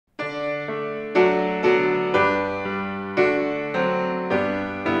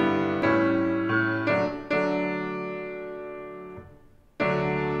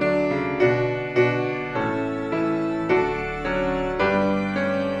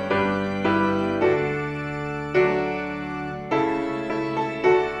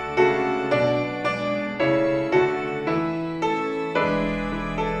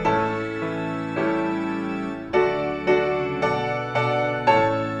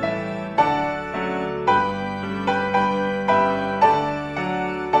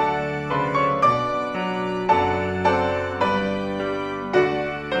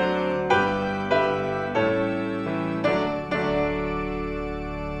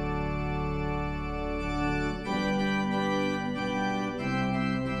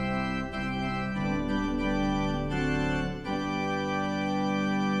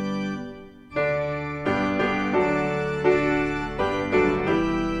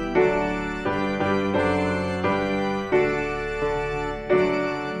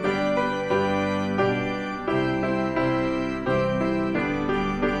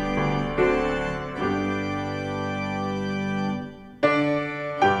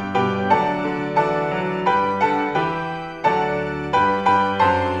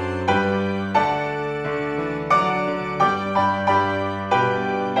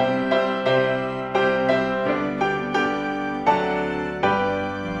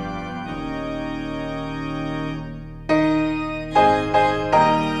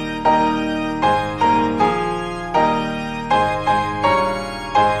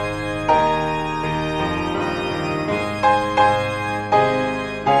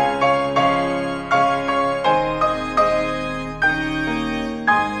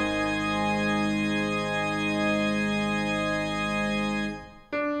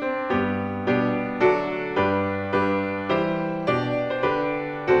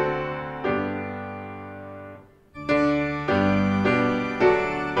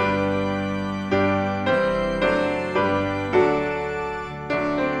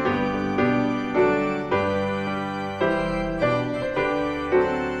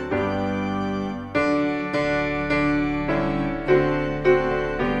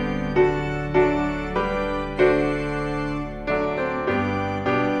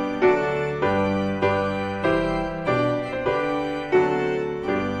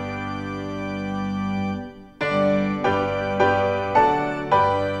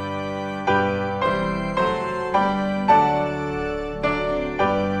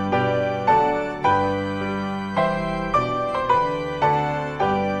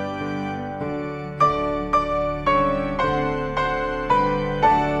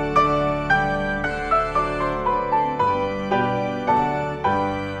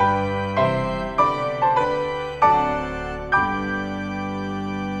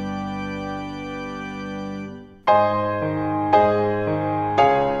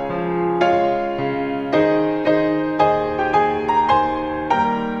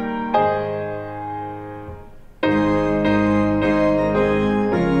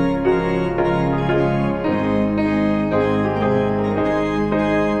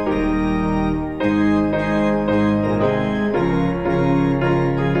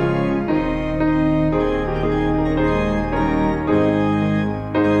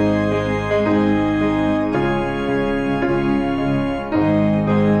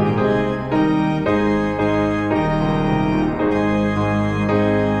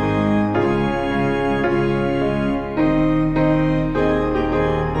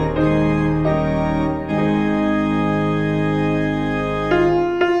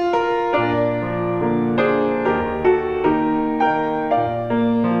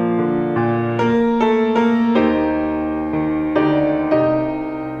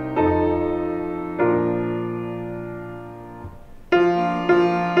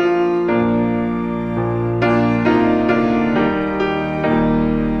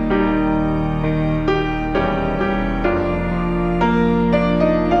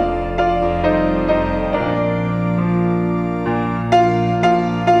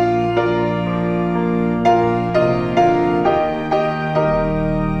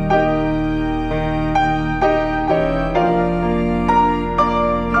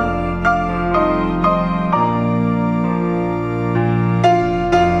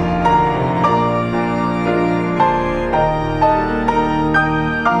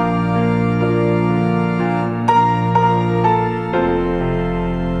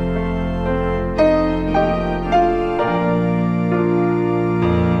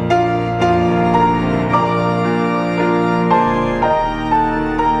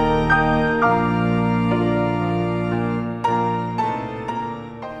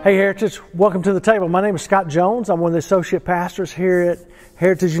Hey Heritage, welcome to the table. My name is Scott Jones. I'm one of the associate pastors here at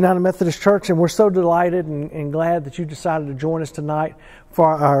Heritage United Methodist Church, and we're so delighted and glad that you decided to join us tonight for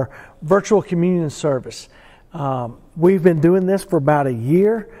our virtual communion service. We've been doing this for about a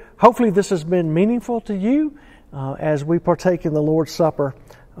year. Hopefully this has been meaningful to you as we partake in the Lord's Supper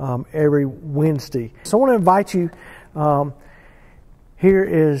every Wednesday. So I want to invite you, here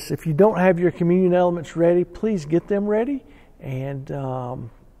is, if you don't have your communion elements ready, please get them ready,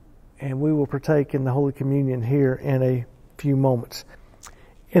 and we will partake in the Holy Communion here in a few moments.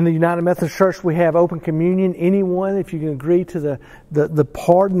 In the United Methodist Church, we have open communion. Anyone, if you can agree to the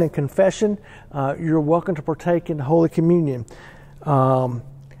pardon and confession, you're welcome to partake in the Holy Communion. I'm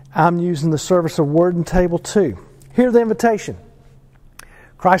using the service of Word and Table too. Hear the invitation.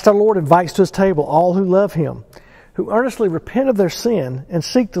 Christ our Lord invites to His table all who love Him, who earnestly repent of their sin and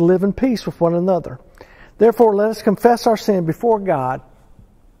seek to live in peace with one another. Therefore, let us confess our sin before God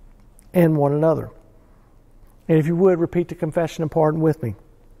and one another. And if you would, repeat the confession and pardon with me.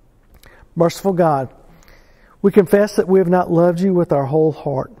 Merciful God, we confess that we have not loved you with our whole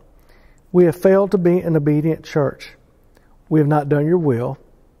heart. We have failed to be an obedient church. We have not done your will.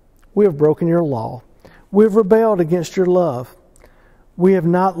 We have broken your law. We have rebelled against your love. We have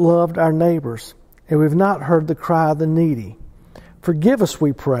not loved our neighbors, and we have not heard the cry of the needy. Forgive us,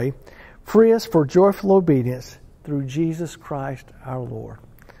 we pray. Free us for joyful obedience through Jesus Christ our Lord.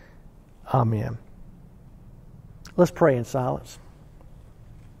 Amen. Let's pray in silence.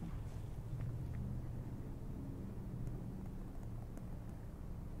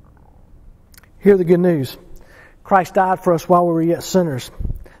 Hear the good news. Christ died for us while we were yet sinners.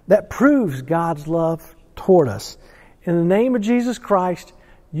 That proves God's love toward us. In the name of Jesus Christ,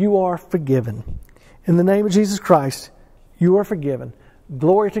 you are forgiven. In the name of Jesus Christ, you are forgiven.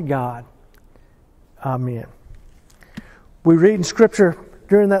 Glory to God. Amen. We read in Scripture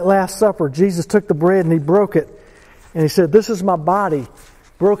during that Last Supper, Jesus took the bread and He broke it. And He said, "This is my body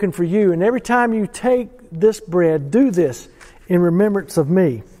broken for you. And every time you take this bread, do this in remembrance of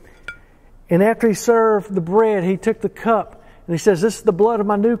me." And after He served the bread, He took the cup and He says, "This is the blood of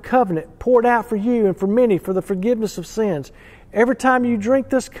my new covenant, poured out for you and for many for the forgiveness of sins. Every time you drink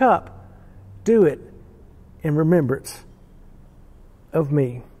this cup, do it in remembrance of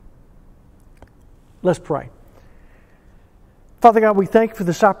me." Let's pray. Father God, we thank you for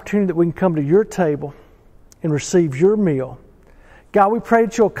this opportunity that we can come to your table and receive your meal. God, we pray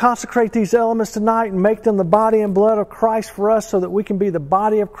that you'll consecrate these elements tonight and make them the body and blood of Christ for us so that we can be the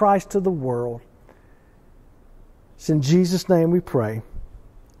body of Christ to the world. It's in Jesus' name we pray.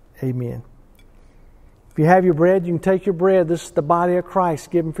 Amen. If you have your bread, you can take your bread. This is the body of Christ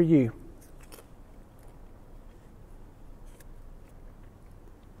given for you.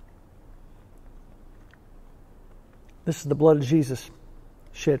 This is the blood of Jesus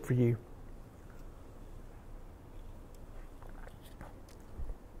shed for you.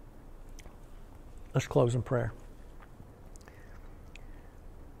 Let's close in prayer.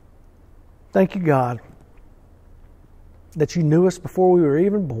 Thank you, God, that you knew us before we were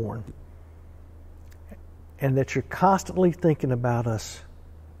even born, and that you're constantly thinking about us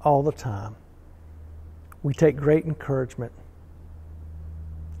all the time. We take great encouragement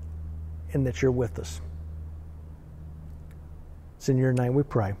in that you're with us. It's in your name we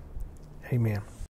pray. Amen.